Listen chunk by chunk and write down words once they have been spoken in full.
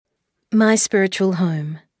My Spiritual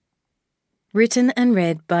Home. Written and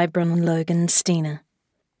read by Bronwyn Logan Steiner.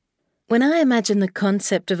 When I imagine the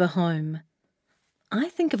concept of a home, I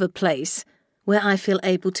think of a place where I feel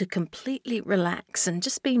able to completely relax and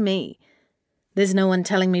just be me. There's no one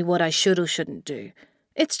telling me what I should or shouldn't do.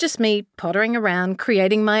 It's just me pottering around,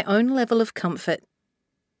 creating my own level of comfort.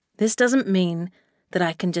 This doesn't mean that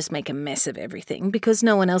I can just make a mess of everything because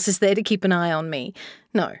no one else is there to keep an eye on me.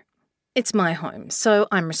 No. It's my home, so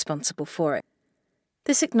I'm responsible for it.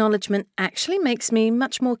 This acknowledgement actually makes me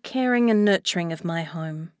much more caring and nurturing of my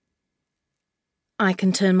home. I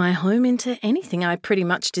can turn my home into anything I pretty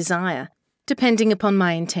much desire, depending upon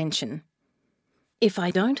my intention. If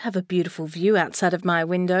I don't have a beautiful view outside of my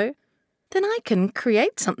window, then I can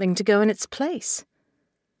create something to go in its place.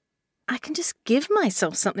 I can just give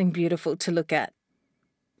myself something beautiful to look at.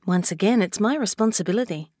 Once again, it's my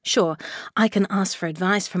responsibility. Sure, I can ask for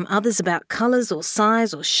advice from others about colours or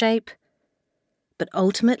size or shape. But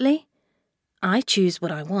ultimately, I choose what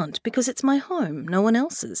I want because it's my home, no one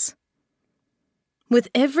else's. With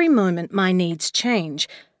every moment, my needs change,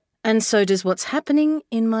 and so does what's happening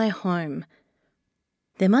in my home.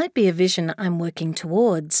 There might be a vision I'm working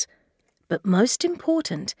towards, but most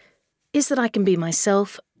important is that I can be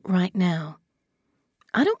myself right now.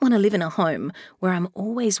 I don't want to live in a home where I'm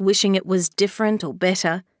always wishing it was different or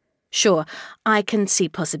better. Sure, I can see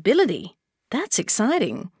possibility. That's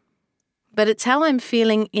exciting. But it's how I'm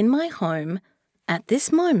feeling in my home at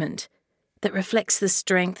this moment that reflects the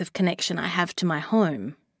strength of connection I have to my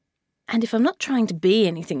home. And if I'm not trying to be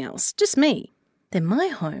anything else, just me, then my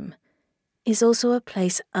home is also a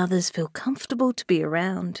place others feel comfortable to be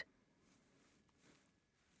around.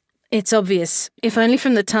 It's obvious, if only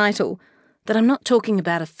from the title, that I'm not talking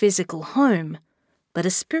about a physical home, but a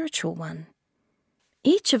spiritual one.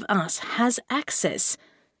 Each of us has access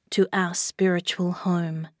to our spiritual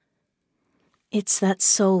home. It's that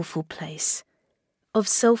soulful place of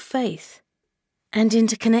self-faith and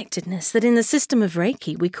interconnectedness that in the system of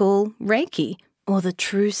Reiki we call Reiki, or the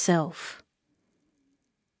true self.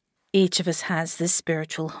 Each of us has this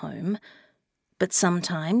spiritual home, but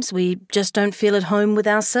sometimes we just don't feel at home with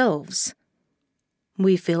ourselves.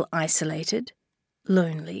 We feel isolated,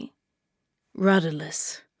 lonely,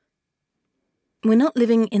 rudderless. We're not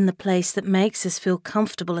living in the place that makes us feel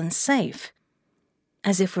comfortable and safe,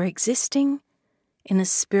 as if we're existing in a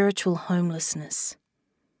spiritual homelessness.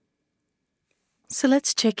 So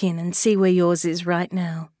let's check in and see where yours is right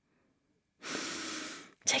now.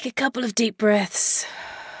 Take a couple of deep breaths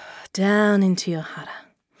down into your hara.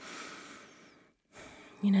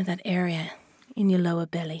 You know, that area in your lower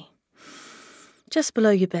belly, just below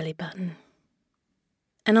your belly button.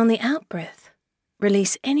 And on the out-breath,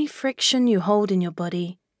 release any friction you hold in your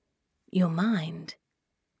body, your mind,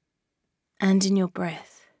 and in your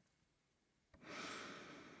breath.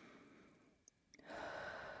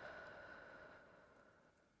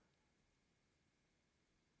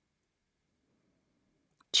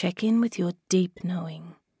 Check in with your deep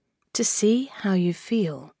knowing to see how you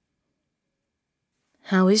feel.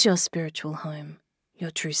 How is your spiritual home,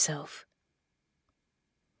 your true self?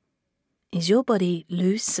 Is your body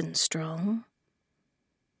loose and strong?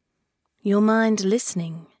 Your mind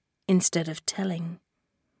listening instead of telling?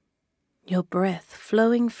 Your breath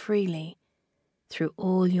flowing freely through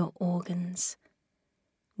all your organs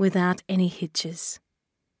without any hitches?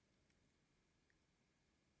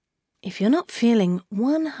 If you're not feeling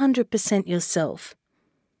 100% yourself,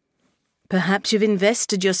 perhaps you've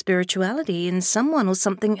invested your spirituality in someone or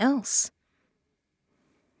something else.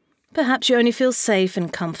 Perhaps you only feel safe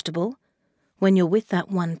and comfortable when you're with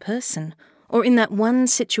that one person or in that one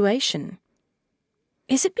situation.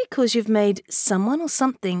 Is it because you've made someone or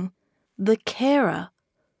something the carer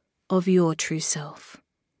of your true self?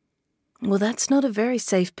 Well, that's not a very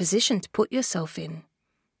safe position to put yourself in.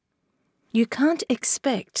 You can't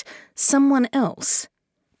expect someone else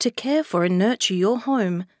to care for and nurture your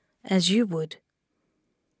home as you would.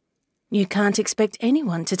 You can't expect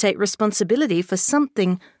anyone to take responsibility for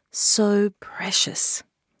something so precious.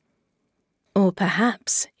 Or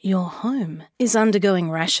perhaps your home is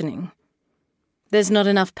undergoing rationing. There's not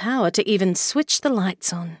enough power to even switch the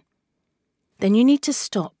lights on. Then you need to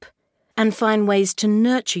stop and find ways to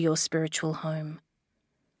nurture your spiritual home.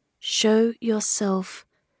 Show yourself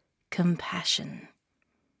compassion.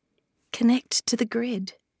 Connect to the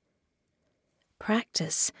grid.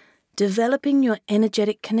 Practice developing your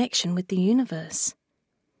energetic connection with the universe.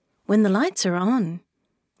 When the lights are on,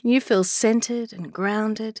 you feel centered and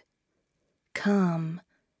grounded, calm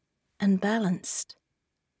and balanced,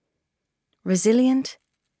 resilient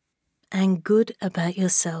and good about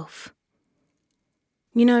yourself.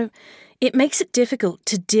 You know, it makes it difficult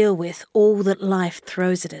to deal with all that life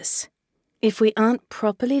throws at us if we aren't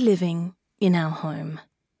properly living in our home.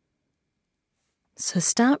 So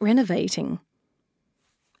start renovating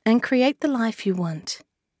and create the life you want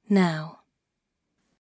now.